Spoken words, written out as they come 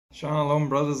Shalom,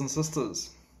 brothers and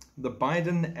sisters. The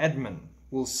Biden admin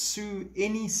will sue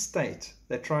any state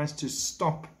that tries to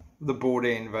stop the border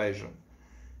invasion.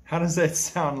 How does that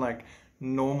sound like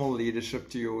normal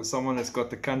leadership to you, or someone that's got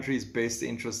the country's best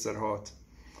interests at heart?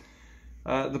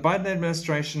 The Biden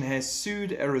administration has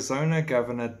sued Arizona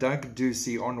Governor Doug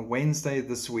Ducey on Wednesday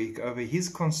this week over his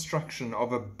construction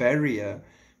of a barrier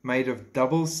made of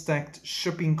double-stacked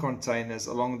shipping containers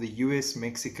along the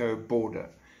US-Mexico border.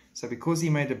 So because he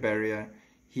made a barrier,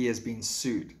 he has been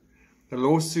sued. The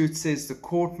lawsuit says the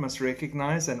court must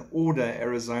recognize and order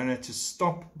Arizona to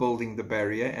stop building the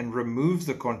barrier and remove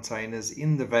the containers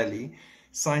in the valley,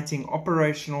 citing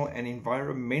operational and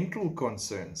environmental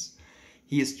concerns.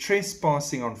 He is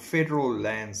trespassing on federal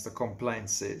lands, the complaint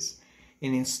says.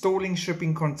 In installing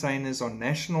shipping containers on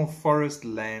national forest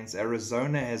lands,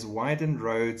 Arizona has widened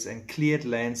roads and cleared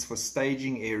lands for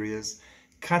staging areas,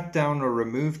 cut down or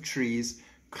removed trees,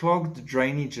 clogged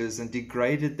drainages, and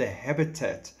degraded the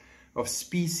habitat of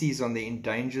species on the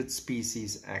Endangered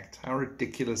Species Act. How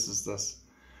ridiculous is this?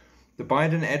 The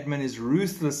Biden admin is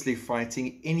ruthlessly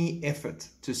fighting any effort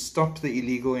to stop the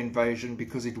illegal invasion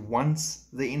because it wants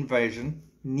the invasion,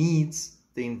 needs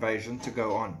the invasion to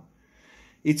go on.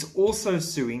 It's also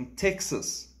suing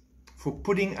Texas for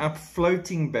putting up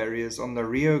floating barriers on the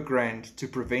Rio Grande to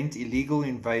prevent illegal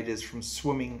invaders from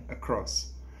swimming across.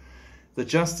 The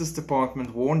Justice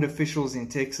Department warned officials in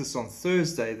Texas on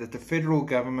Thursday that the federal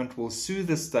government will sue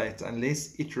the state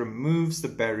unless it removes the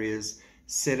barriers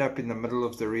set up in the middle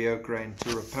of the Rio Grande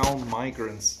to repel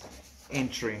migrants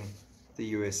entering the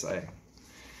USA.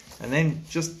 And then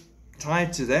just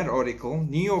tied to that article,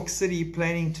 New York City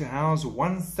planning to house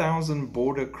 1,000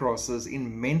 border crossers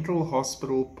in mental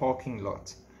hospital parking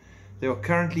lot. There are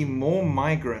currently more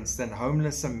migrants than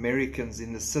homeless Americans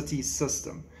in the city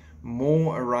system,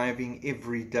 more arriving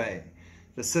every day.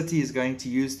 The city is going to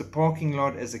use the parking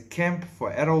lot as a camp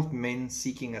for adult men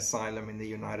seeking asylum in the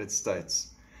United States.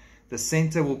 The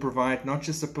center will provide not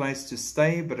just a place to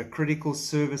stay, but a critical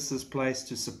services place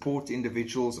to support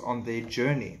individuals on their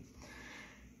journey.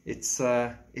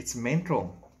 It's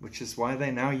mental, which is why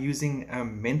they're now using a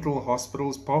mental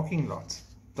hospital's parking lot.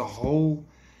 The whole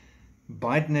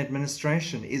Biden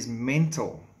administration is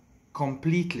mental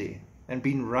completely and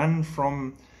being run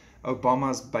from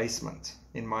Obama's basement,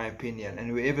 in my opinion, and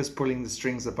whoever's pulling the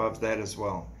strings above that as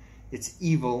well. It's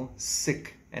evil,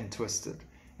 sick, and twisted.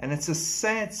 And it's a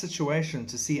sad situation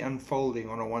to see unfolding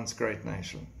on a once great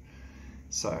nation.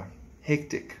 So,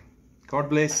 hectic. God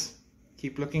bless.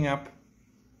 Keep looking up.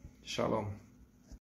 Shalom.